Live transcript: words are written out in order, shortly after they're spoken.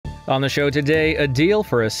On the show today, a deal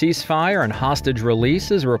for a ceasefire and hostage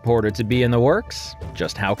release is reported to be in the works.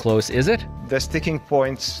 Just how close is it? The sticking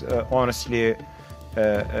points, honestly,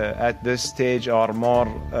 at this stage are more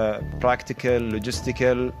practical,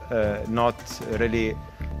 logistical, not really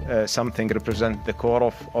something represent the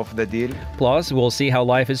core of the deal. Plus, we'll see how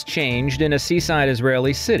life has changed in a seaside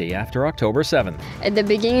Israeli city after October 7th. At the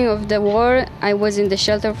beginning of the war, I was in the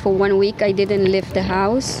shelter for 1 week. I didn't leave the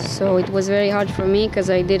house, so it was very hard for me because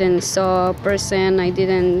I didn't saw a person. I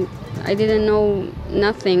didn't know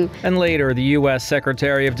nothing. And later, the U.S.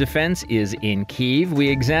 Secretary of Defense is in Kyiv. We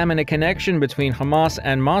examine a connection between Hamas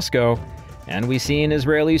and Moscow, and we see an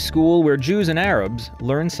Israeli school where Jews and Arabs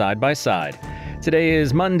learn side by side. Today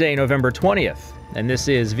is Monday, November 20th, and this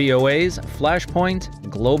is VOA's Flashpoint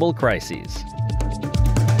Global Crises.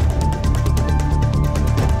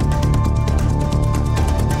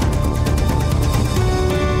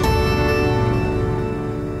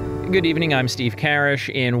 Good evening, I'm Steve Karish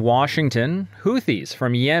in Washington. Houthis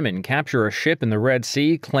from Yemen capture a ship in the Red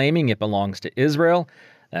Sea claiming it belongs to Israel.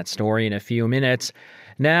 That story in a few minutes.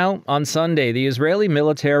 Now, on Sunday, the Israeli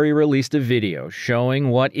military released a video showing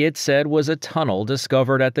what it said was a tunnel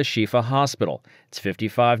discovered at the Shifa Hospital. It's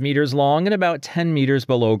 55 meters long and about 10 meters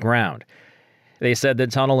below ground. They said the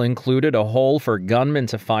tunnel included a hole for gunmen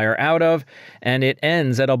to fire out of, and it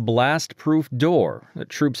ends at a blast-proof door that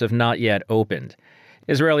troops have not yet opened.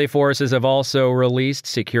 Israeli forces have also released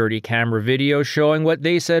security camera video showing what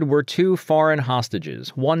they said were 2 foreign hostages,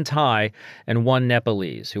 one Thai and one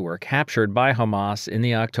Nepalese, who were captured by Hamas in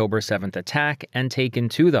the October 7th attack and taken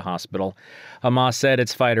to the hospital. Hamas said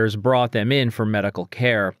its fighters brought them in for medical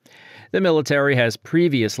care. The military has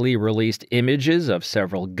previously released images of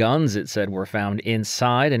several guns it said were found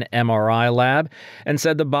inside an MRI lab and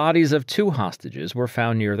said the bodies of 2 hostages were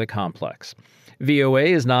found near the complex. VOA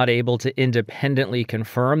is not able to independently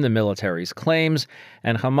confirm the military's claims,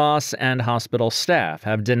 and Hamas and hospital staff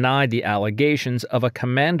have denied the allegations of a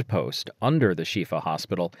command post under the Shifa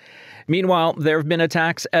Hospital. Meanwhile, there have been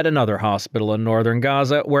attacks at another hospital in northern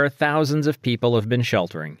Gaza where thousands of people have been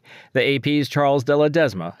sheltering. The AP's Charles de la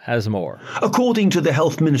Desma has more. According to the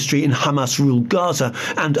health ministry in Hamas-ruled Gaza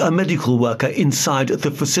and a medical worker inside the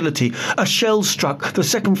facility, a shell struck the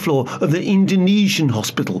second floor of the Indonesian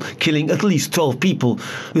hospital, killing at least 12 people.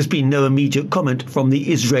 There's been no immediate comment from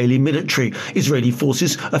the Israeli military. Israeli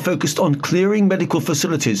forces are focused on clearing medical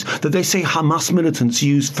facilities that they say Hamas militants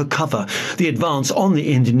used for cover. The advance on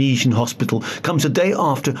the Indonesian hospital comes a day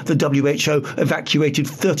after the WHO evacuated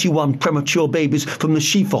 31 premature babies from the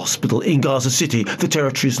Shifa Hospital in Gaza City, the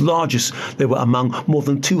territory's largest. They were among more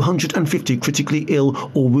than 250 critically ill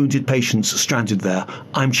or wounded patients stranded there.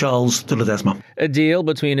 I'm Charles de la Desma. A deal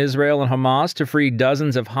between Israel and Hamas to free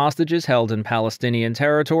dozens of hostages held in Palestinian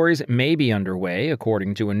territories may be underway,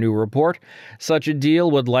 according to a new report. Such a deal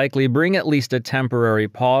would likely bring at least a temporary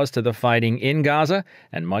pause to the fighting in Gaza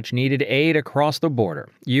and much-needed aid across the border.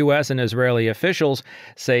 U.S. and Israeli officials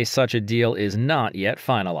say such a deal is not yet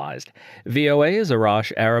finalized. VOA's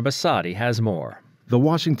Arash Arabasadi has more. The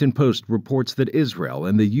Washington Post reports that Israel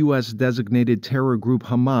and the U.S.-designated terror group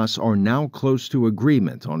Hamas are now close to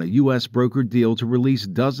agreement on a U.S.-brokered deal to release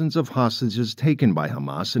dozens of hostages taken by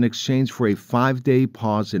Hamas in exchange for a 5-day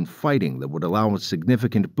pause in fighting that would allow a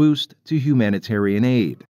significant boost to humanitarian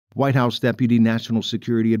aid. White House Deputy National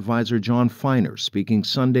Security Advisor John Feiner speaking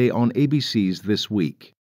Sunday on ABC's This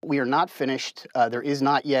Week. We are not finished. There is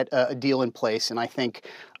not yet a deal in place, and I think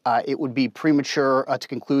it would be premature to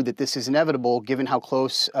conclude that this is inevitable given how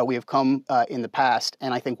close we have come in the past.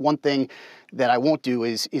 And I think one thing that I won't do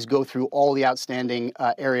is go through all the outstanding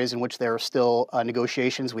areas in which there are still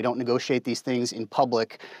negotiations. We don't negotiate these things in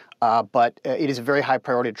public, but it is a very high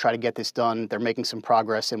priority to try to get this done. They're making some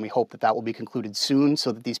progress, and we hope that that will be concluded soon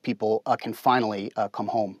so that these people can finally come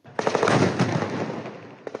home.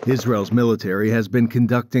 Israel's military has been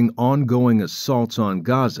conducting ongoing assaults on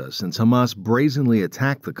Gaza since Hamas brazenly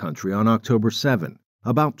attacked the country on October 7.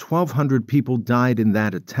 About 1,200 people died in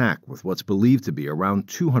that attack, with what's believed to be around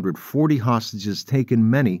 240 hostages taken,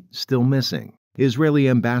 many still missing. Israeli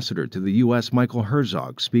ambassador to the U.S. Michael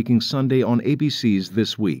Herzog speaking Sunday on ABC's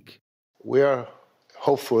This Week. We are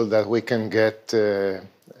hopeful that we can get a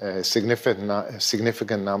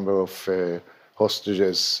significant number of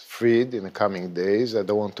hostages freed in the coming days. I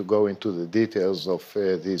don't want to go into the details of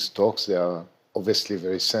these talks. They are obviously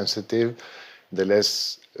very sensitive. The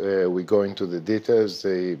less we go into the details,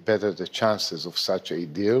 the better the chances of such a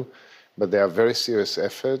deal. But they are very serious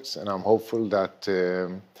efforts, and I'm hopeful that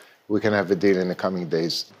we can have a deal in the coming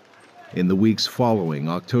days. In the weeks following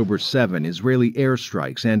October 7, Israeli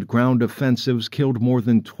airstrikes and ground offensives killed more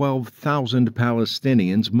than 12,000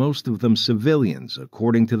 Palestinians, most of them civilians,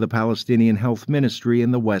 according to the Palestinian Health Ministry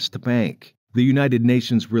in the West Bank. The United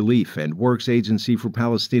Nations Relief and Works Agency for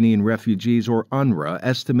Palestinian Refugees, or UNRWA,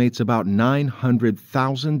 estimates about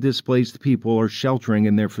 900,000 displaced people are sheltering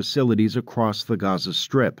in their facilities across the Gaza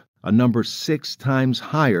Strip, a number 6 times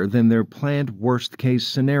higher than their planned worst-case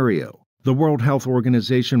scenario. The World Health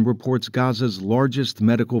Organization reports Gaza's largest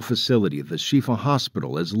medical facility, the Shifa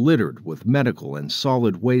Hospital, is littered with medical and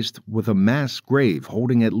solid waste, with a mass grave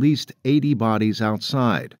holding at least 80 bodies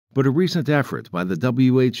outside. But a recent effort by the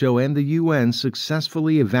WHO and the UN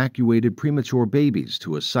successfully evacuated premature babies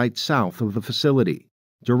to a site south of the facility.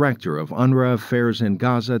 Director of UNRWA Affairs in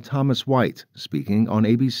Gaza, Thomas White, speaking on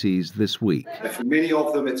ABC's This Week. For many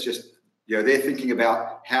of them, it's just, they're thinking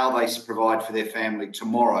about how they provide for their family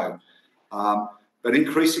tomorrow. But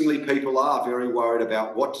increasingly, people are very worried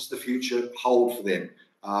about what does the future hold for them?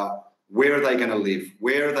 Where are they going to live?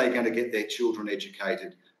 Where are they going to get their children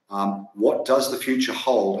educated? What does the future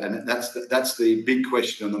hold? And that's the big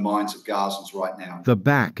question in the minds of Gazans right now. The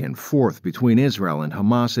back and forth between Israel and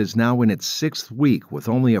Hamas is now in its 6th week, with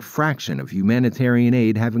only a fraction of humanitarian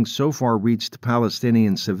aid having so far reached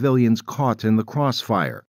Palestinian civilians caught in the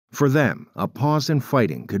crossfire. For them, a pause in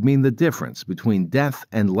fighting could mean the difference between death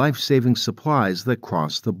and life-saving supplies that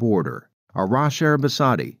cross the border. Arash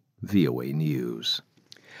Arabasadi, VOA News.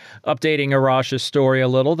 Updating Arash's story a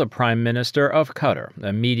little, the Prime Minister of Qatar,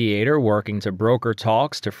 a mediator working to broker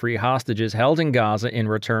talks to free hostages held in Gaza in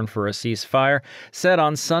return for a ceasefire, said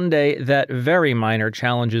on Sunday that very minor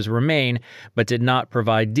challenges remain, but did not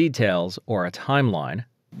provide details or a timeline.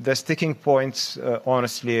 The sticking points,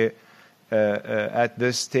 honestly, at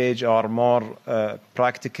this stage are more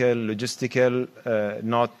practical, logistical,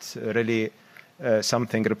 not really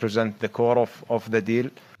something represent the core of the deal.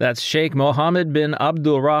 That's Sheikh Mohammed bin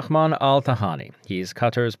Abdul Rahman Al Thani. He's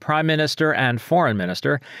Qatar's Prime Minister and Foreign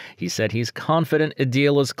Minister. He said he's confident a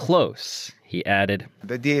deal is close. He added,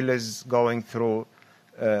 "The deal is going through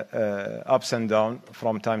ups and downs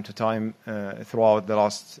from time to time throughout the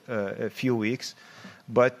last few weeks,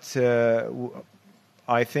 but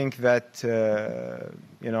I think that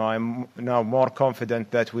I'm now more confident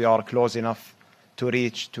that we are close enough to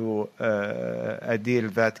reach to a deal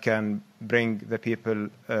that can bring the people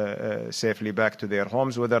safely back to their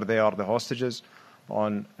homes, whether they are the hostages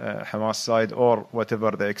on Hamas side or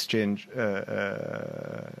whatever the exchange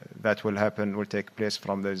that will take place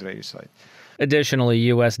from the Israeli side." Additionally,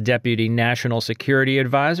 U.S. Deputy National Security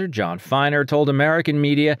Advisor John Feiner told American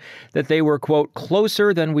media that they were, quote,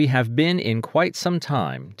 closer than we have been in quite some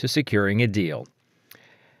time to securing a deal.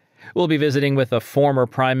 We'll be visiting with a former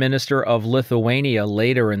Prime Minister of Lithuania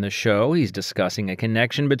later in the show. He's discussing a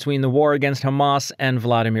connection between the war against Hamas and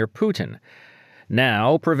Vladimir Putin.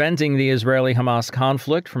 Now, preventing the Israeli-Hamas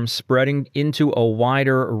conflict from spreading into a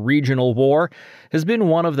wider regional war has been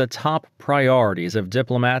one of the top priorities of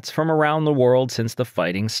diplomats from around the world since the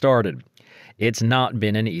fighting started. It's not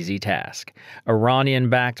been an easy task.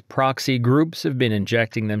 Iranian-backed proxy groups have been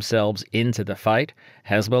injecting themselves into the fight.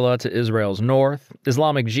 Hezbollah to Israel's north,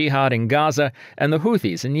 Islamic Jihad in Gaza, and the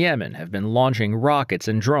Houthis in Yemen have been launching rockets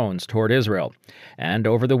and drones toward Israel. And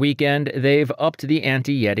over the weekend, they've upped the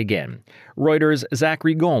ante yet again. Reuters'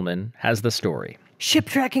 Zachary Goldman has the story. Ship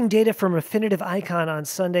tracking data from Refinitiv Icon on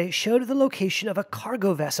Sunday showed the location of a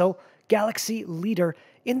cargo vessel, Galaxy Leader,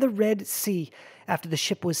 in the Red Sea, after the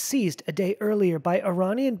ship was seized a day earlier by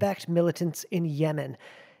Iranian-backed militants in Yemen.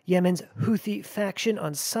 Yemen's Houthi faction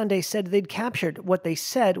on Sunday said they'd captured what they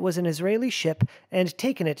said was an Israeli ship and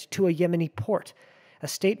taken it to a Yemeni port. A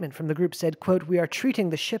statement from the group said, quote, "We are treating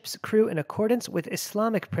the ship's crew in accordance with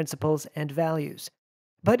Islamic principles and values."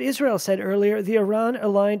 But Israel said earlier the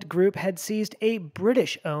Iran-aligned group had seized a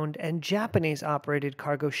British-owned and Japanese-operated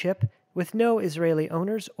cargo ship with no Israeli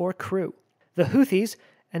owners or crew. The Houthis,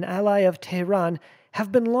 an ally of Tehran, have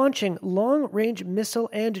been launching long-range missile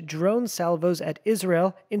and drone salvos at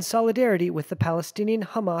Israel in solidarity with the Palestinian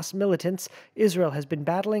Hamas militants Israel has been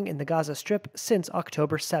battling in the Gaza Strip since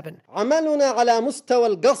October 7.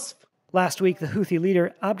 Last week, the Houthi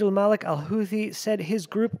leader Abdul Malik al-Houthi said his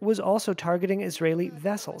group was also targeting Israeli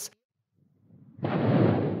vessels.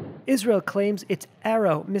 Israel claims its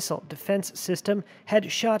Arrow missile defense system had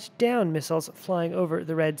shot down missiles flying over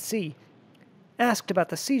the Red Sea. Asked about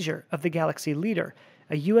the seizure of the Galaxy Leader,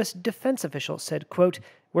 a U.S. defense official said, quote,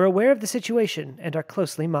 "We're aware of the situation and are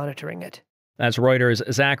closely monitoring it." That's Reuters'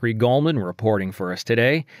 Zachary Goldman reporting for us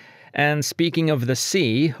today. And speaking of the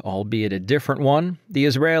sea, albeit a different one, the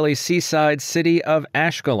Israeli seaside city of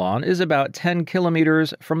Ashkelon is about 10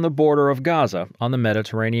 kilometers from the border of Gaza on the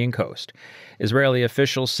Mediterranean coast. Israeli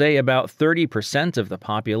officials say about 30% of the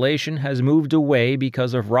population has moved away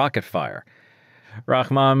because of rocket fire.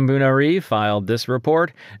 Rahman Bounari filed this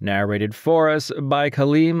report, narrated for us by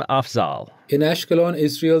Khalim Afzal. In Ashkelon,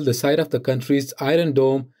 Israel, the site of the country's Iron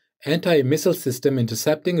Dome anti-missile system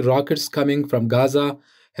intercepting rockets coming from Gaza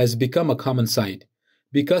has become a common sight.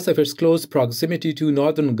 Because of its close proximity to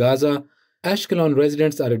northern Gaza, Ashkelon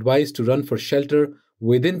residents are advised to run for shelter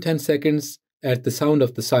within 10 seconds at the sound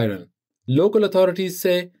of the siren. Local authorities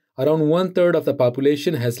say around one-third of the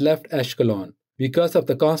population has left Ashkelon because of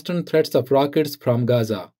the constant threats of rockets from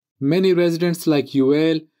Gaza. Many residents like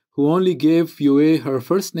Yoel, who only gave Yoel her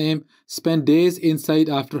first name, spent days inside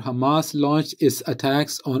after Hamas launched its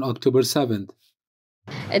attacks on October 7th.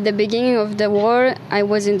 At the beginning of the war, I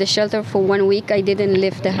was in the shelter for 1 week. I didn't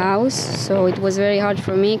leave the house, so it was very hard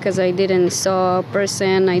for me because I didn't saw a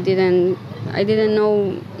person. I didn't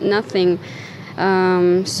know nothing.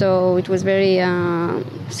 So it was very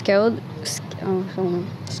scared.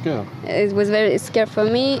 It was very scared for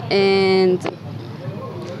me, and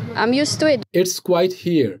I'm used to it. It's quiet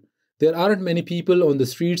here. There aren't many people on the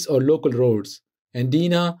streets or local roads. And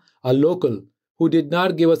Dina, a local, who did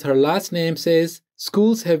not give us her last name, says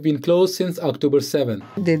schools have been closed since October 7th.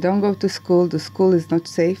 They don't go to school. The school is not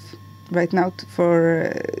safe right now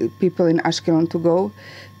for people in Ashkelon to go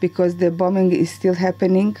because the bombing is still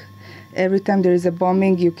happening. Every time there is a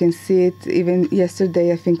bombing, you can see it. Even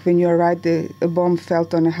yesterday, I think when you arrived, a bomb fell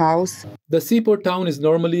on a house. The seaport town is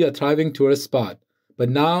normally a thriving tourist spot, but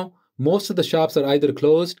now most of the shops are either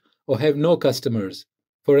closed or have no customers.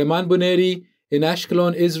 For Rahman Bounari in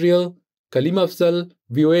Ashkelon, Israel, Khalim Afzal,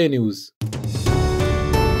 VOA News.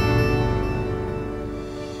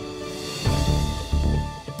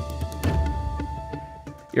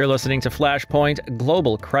 You're listening to Flashpoint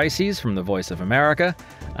Global Crises from the Voice of America.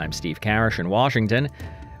 I'm Steve Karish in Washington.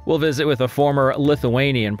 We'll visit with a former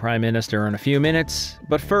Lithuanian Prime Minister in a few minutes,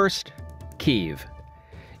 but first, Kyiv.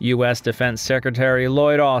 U.S. Defense Secretary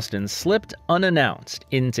Lloyd Austin slipped unannounced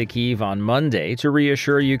into Kyiv on Monday to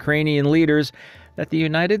reassure Ukrainian leaders that the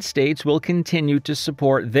United States will continue to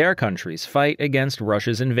support their country's fight against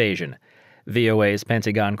Russia's invasion. VOA's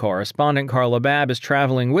Pentagon correspondent Carla Babb is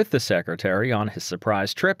traveling with the secretary on his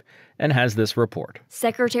surprise trip and has this report.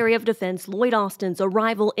 Secretary of Defense Lloyd Austin's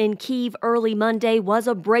arrival in Kyiv early Monday was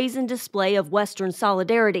a brazen display of Western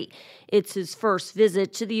solidarity. It's his first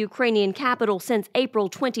visit to the Ukrainian capital since April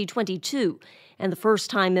 2022, and the first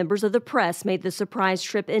time members of the press made the surprise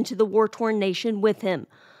trip into the war-torn nation with him.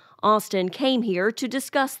 Austin came here to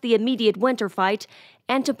discuss the immediate winter fight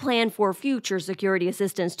and to plan for future security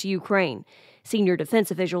assistance to Ukraine. Senior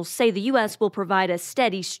defense officials say the U.S. will provide a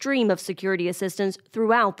steady stream of security assistance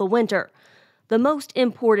throughout the winter. The most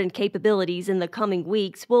important capabilities in the coming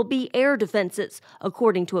weeks will be air defenses,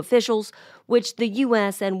 according to officials, which the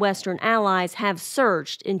U.S. and Western allies have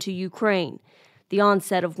surged into Ukraine. The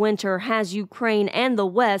onset of winter has Ukraine and the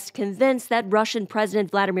West convinced that Russian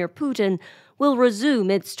President Vladimir Putin will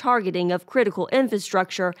resume its targeting of critical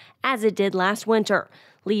infrastructure as it did last winter,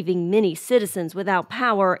 leaving many citizens without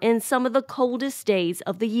power in some of the coldest days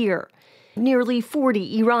of the year. Nearly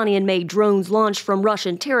 40 Iranian-made drones launched from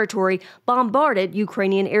Russian territory bombarded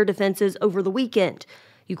Ukrainian air defenses over the weekend.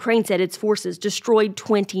 Ukraine said its forces destroyed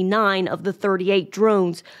 29 of the 38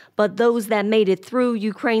 drones, but those that made it through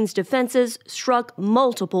Ukraine's defenses struck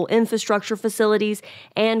multiple infrastructure facilities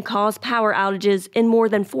and caused power outages in more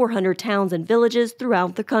than 400 towns and villages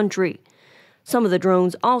throughout the country. Some of the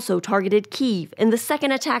drones also targeted Kyiv in the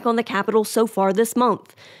second attack on the capital so far this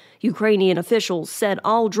month. Ukrainian officials said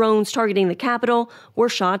all drones targeting the capital were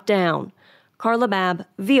shot down. Carla Babb,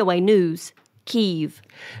 VOA News, Kyiv.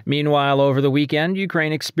 Meanwhile, over the weekend,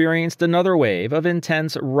 Ukraine experienced another wave of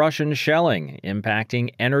intense Russian shelling,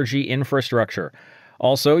 impacting energy infrastructure.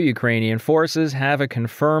 Also, Ukrainian forces have a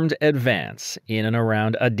confirmed advance in and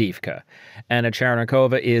around Avdiivka. Anna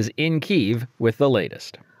Chernikova is in Kyiv with the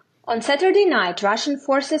latest. On Saturday night, Russian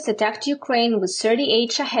forces attacked Ukraine with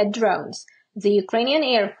 38 Shahed drones. The Ukrainian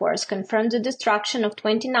Air Force confirmed the destruction of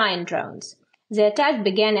 29 drones. The attack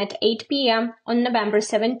began at 8 p.m. on November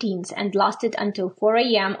 17th and lasted until 4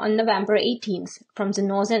 a.m. on November 18th from the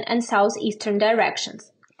northern and southeastern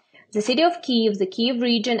directions. The city of Kyiv, the Kyiv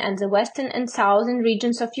region, and the western and southern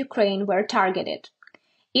regions of Ukraine were targeted.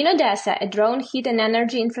 In Odessa, a drone hit an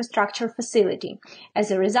energy infrastructure facility. As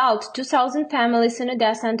a result, 2,000 families in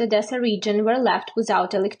Odessa and Odessa region were left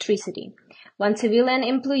without electricity. One civilian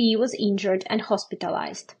employee was injured and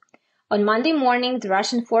hospitalized. On Monday morning, the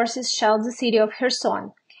Russian forces shelled the city of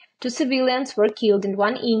Kherson. 2 civilians were killed and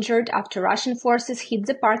 1 injured after Russian forces hit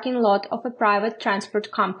the parking lot of a private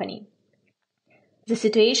transport company. The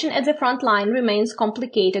situation at the front line remains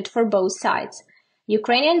complicated for both sides.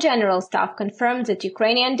 Ukrainian General Staff confirmed that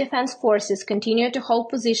Ukrainian defense forces continue to hold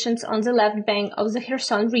positions on the left bank of the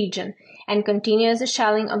Kherson region and continue the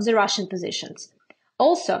shelling of the Russian positions.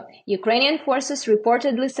 Also, Ukrainian forces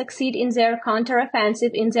reportedly succeed in their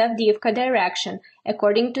counteroffensive in the Avdiivka direction,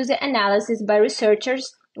 according to the analysis by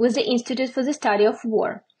researchers with the Institute for the Study of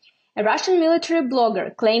War. A Russian military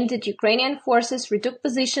blogger claimed that Ukrainian forces retook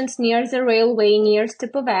positions near the railway near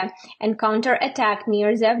Stepove and counterattacked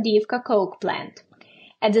near the Avdiivka coke plant.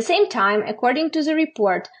 At the same time, according to the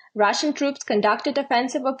report, Russian troops conducted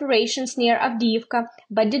offensive operations near Avdiivka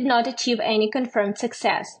but did not achieve any confirmed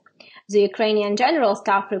success. The Ukrainian General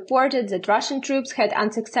Staff reported that Russian troops had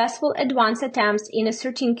unsuccessful advance attempts in a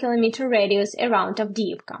 13-kilometer radius around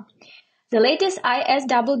Avdiivka. The latest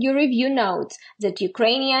ISW review notes that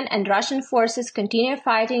Ukrainian and Russian forces continue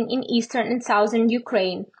fighting in eastern and southern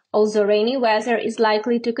Ukraine, although rainy weather is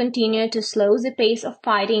likely to continue to slow the pace of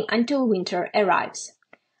fighting until winter arrives.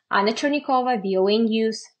 Anna Chernikova, VOA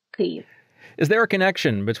News, Kyiv. Is there a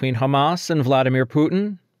connection between Hamas and Vladimir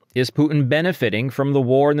Putin? Is Putin benefiting from the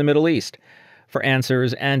war in the Middle East? For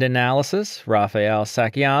answers and analysis, Raphael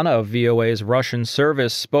Sakian of VOA's Russian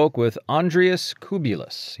service spoke with Andrius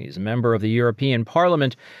Kubilius. He's a member of the European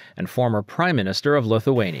Parliament and former Prime Minister of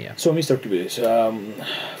Lithuania. So, Mr. Kubilius,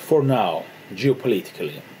 for now,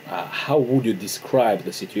 geopolitically, how would you describe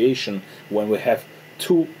the situation when we have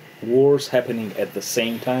 2 wars happening at the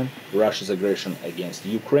same time? Russia's aggression against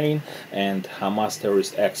Ukraine and Hamas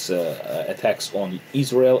terrorist attacks on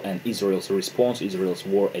Israel and Israel's response, Israel's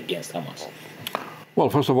war against Hamas. Well,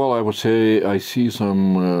 first of all, I would say I see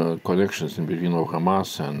some connections in between of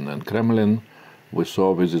Hamas and Kremlin. We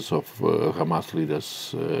saw visits of Hamas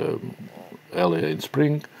leaders earlier in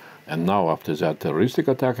spring, and now after that terroristic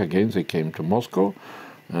attack, again they came to Moscow.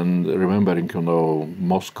 And remembering,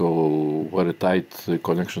 Moscow very tight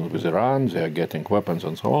connections with Iran, they are getting weapons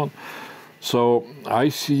and so on. So I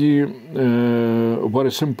see a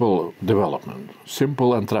very simple development,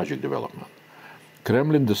 simple and tragic development.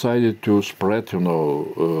 Kremlin decided to spread,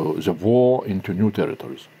 the war into new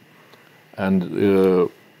territories. And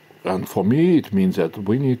for me, it means that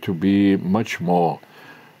we need to be much more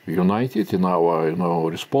united in our,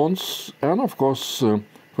 response. And of course,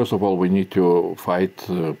 first of all, we need to fight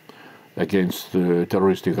against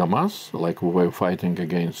terroristic Hamas, like we were fighting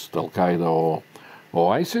against Al-Qaeda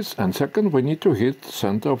or ISIS. And second, we need to hit the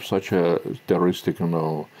center of such a terroristic,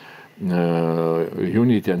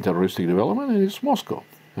 unity and terroristic development, and it's Moscow.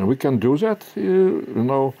 And we can do that,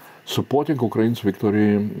 supporting Ukraine's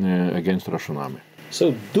victory against Russian army.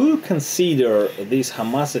 So do you consider this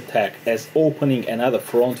Hamas attack as opening another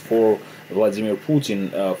front for Vladimir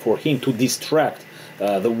Putin, for him to distract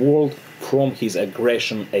the world from his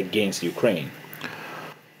aggression against Ukraine?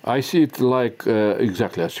 I see it like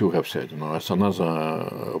exactly as you have said, as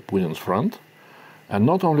another Putin's front, and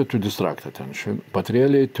not only to distract attention, but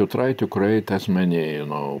really to try to create as many,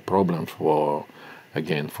 problems for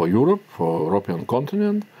Europe, for European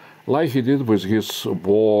continent, like he did with his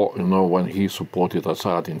war, when he supported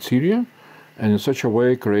Assad in Syria, and in such a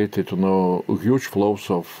way created, huge flows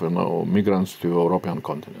of, migrants to European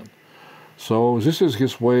continent. So this is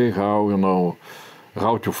his way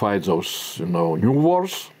how to fight those, new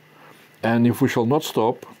wars. And if we shall not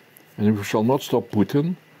stop,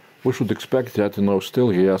 Putin, we should expect that, still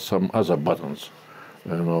he has some other buttons,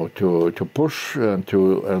 to push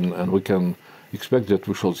and we can expect that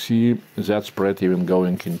we shall see that spread even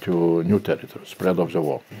going into new territory, spread of the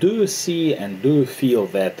war. Do you see and do you feel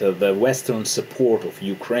that the Western support of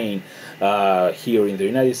Ukraine here in the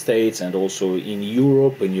United States and also in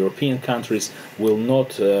Europe, in European countries, will not,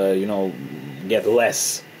 get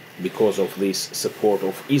less because of this support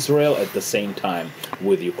of Israel at the same time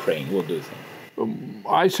with Ukraine? What do you think?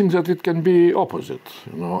 I think that it can be opposite,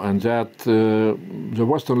 and that the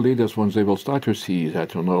Western leaders, when they will start to see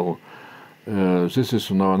that, this is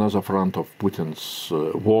another front of Putin's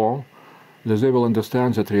war, that they will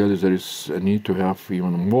understand that really there is a need to have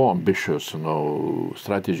even more ambitious,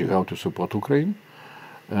 strategy how to support Ukraine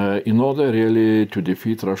in order really to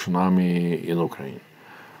defeat Russian army in Ukraine.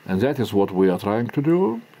 And that is what we are trying to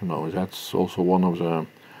do. That's also one of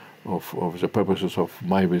the purposes of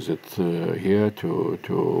my visit here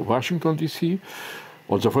to Washington, D.C.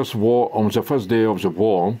 On the first day of the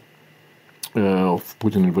war, of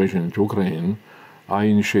Putin invasion into Ukraine, I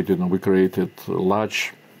initiated and we created a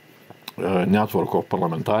large network of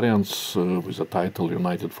parliamentarians with the title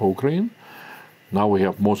United for Ukraine. Now we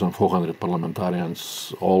have more than 400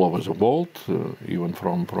 parliamentarians all over the world, even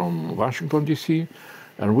from Washington, D.C.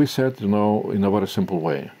 And we said, in a very simple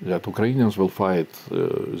way, that Ukrainians will fight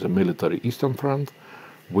the military Eastern Front.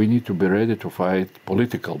 We need to be ready to fight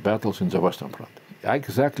political battles in the Western Front.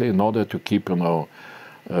 Exactly in order to keep,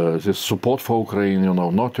 this support for Ukraine,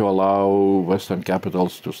 not to allow Western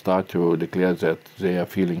capitals to start to declare that they are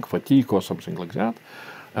feeling fatigue or something like that.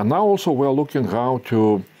 And now also we're looking how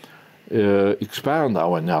to expand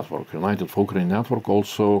our network, United for Ukraine network,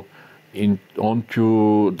 also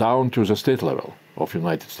down to the state level of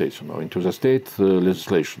United States, into the state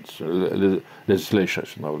legislations,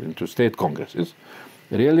 into state congresses,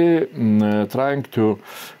 really trying to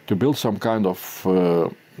build some kind of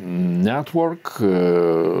network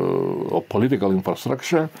or political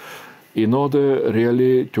infrastructure in order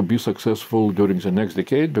really to be successful during the next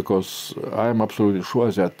decade, because I'm absolutely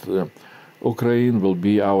sure that Ukraine will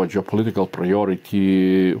be our geopolitical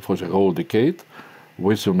priority for the whole decade,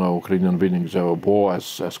 with Ukrainian winning the war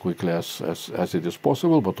as quickly as it is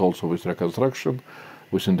possible, but also with reconstruction,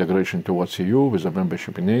 with integration towards EU, with the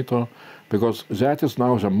membership in NATO, because that is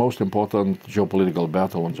now the most important geopolitical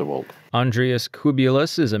battle in the world. Andrius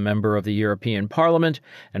Kubilius is a member of the European Parliament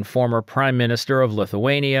and former Prime Minister of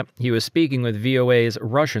Lithuania. He was speaking with VOA's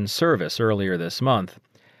Russian service earlier this month.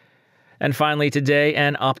 And finally today,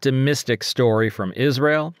 an optimistic story from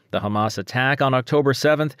Israel. The Hamas attack on October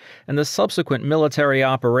 7th and the subsequent military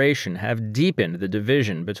operation have deepened the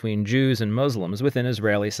division between Jews and Muslims within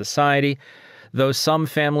Israeli society, though some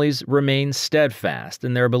families remain steadfast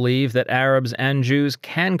in their belief that Arabs and Jews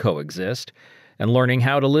can coexist, and learning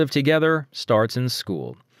how to live together starts in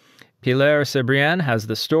school. Pilar Cebrian has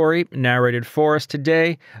the story, narrated for us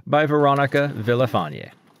today by Veronica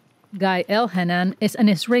Villafane. Guy Elhanan is an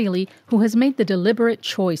Israeli who has made the deliberate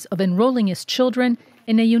choice of enrolling his children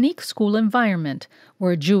in a unique school environment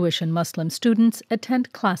where Jewish and Muslim students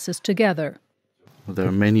attend classes together. There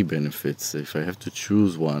are many benefits. If I have to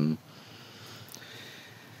choose one,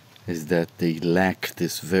 is that they lack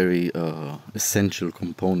this very essential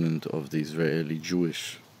component of the Israeli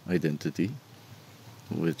Jewish identity,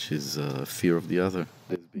 which is fear of the other.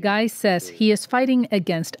 Guy says he is fighting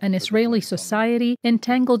against an Israeli society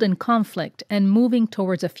entangled in conflict and moving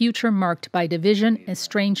towards a future marked by division,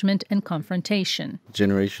 estrangement, and confrontation.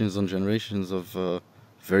 Generations on generations of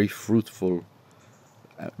very fruitful,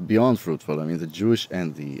 beyond fruitful. I mean, the Jewish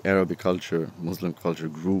and the Arabic culture, Muslim culture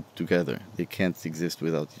grew together. They can't exist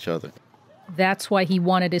without each other. That's why he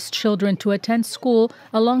wanted his children to attend school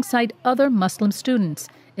alongside other Muslim students,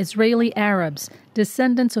 Israeli Arabs,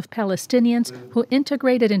 descendants of Palestinians who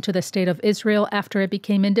integrated into the State of Israel after it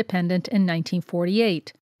became independent in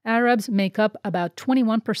 1948. Arabs make up about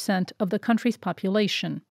 21% of the country's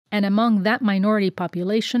population, and among that minority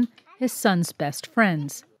population, his son's best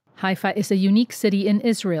friends. Haifa is a unique city in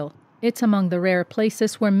Israel. It's among the rare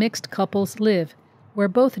places where mixed couples live, where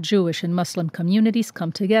both Jewish and Muslim communities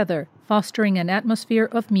come together, fostering an atmosphere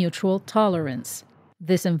of mutual tolerance.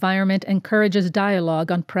 This environment encourages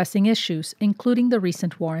dialogue on pressing issues, including the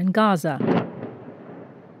recent war in Gaza.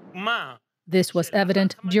 This was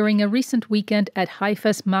evident during a recent weekend at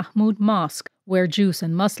Haifa's Mahmoud Mosque, where Jews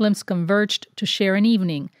and Muslims converged to share an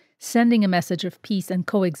evening, sending a message of peace and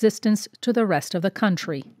coexistence to the rest of the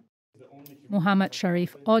country. Muhammad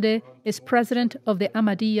Sharif Odeh is president of the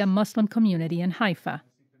Ahmadiyya Muslim community in Haifa.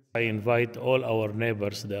 I invite all our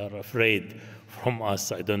neighbors, they are afraid from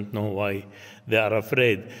us. I don't know why they are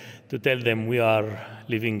afraid, to tell them we are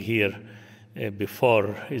living here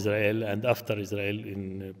before Israel and after Israel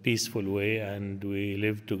in a peaceful way, and we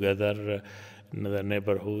live together in the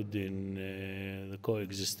neighborhood in the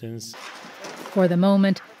coexistence. For the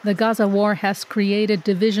moment, the Gaza war has created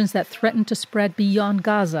divisions that threaten to spread beyond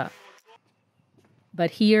Gaza.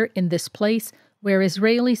 But here, in this place, where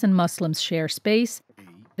Israelis and Muslims share space,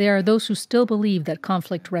 there are those who still believe that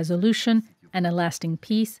conflict resolution and a lasting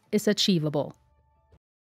peace is achievable.